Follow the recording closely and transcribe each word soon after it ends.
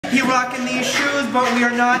He rocking these shoes, but we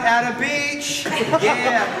are not at a beach.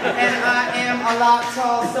 Yeah, and I am a lot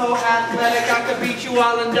tall, so athletic, I could beat you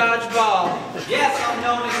all in dodgeball. Yes, I'm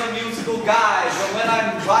known as a musical guy, but when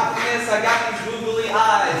I'm rocking this, I got these googly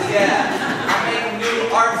eyes. Yeah, I make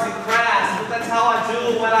new arts and crafts, but that's how I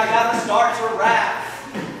do when I gotta start to rap.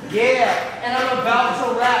 Yeah, and I'm about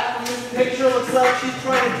to rap. From this picture, looks like she's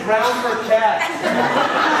trying to drown her cat.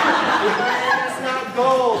 That's not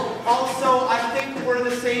gold. Also, I think we're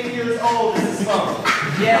the same years old. This is fun.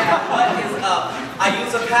 Yeah, what is up? I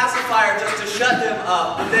use a pacifier just to shut them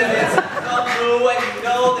up. But then it's come through and you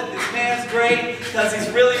know that this man's great because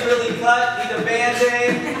he's really, really cut. Need a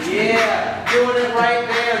band-aid? Yeah, doing it right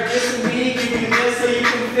there. Dissing me, giving you this so you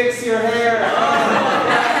can fix your hair. Oh,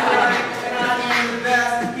 that's right. And I am the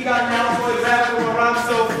best. He got an altoid rapper where I'm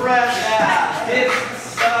so fresh. Yeah, it's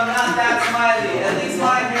not that smiley. At least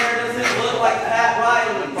my hair doesn't look like Pat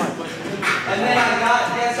Riley. And then I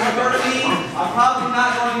got this University. I'm probably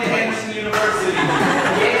not going to Anderson University.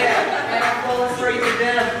 Yeah, and I'm going straight to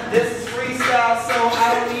them. This is freestyle, so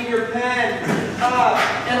I don't need your pen.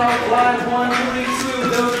 And I'll line 1, 3,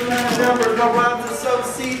 2. Those are kind of numbers. My rhymes are so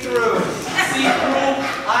see-through. See-through?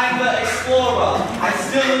 I'm the explorer. I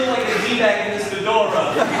still look like a D-bag in this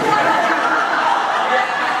fedora. I'm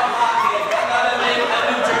gonna make a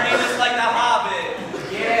new journey just like the Hobbit.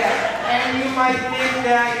 Yeah, and you might think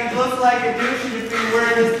that you look like a douche if you're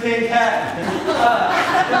wearing this pink hat.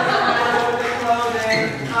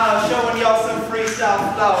 Showing y'all some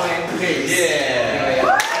freestyle flowing.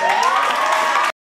 Yeah.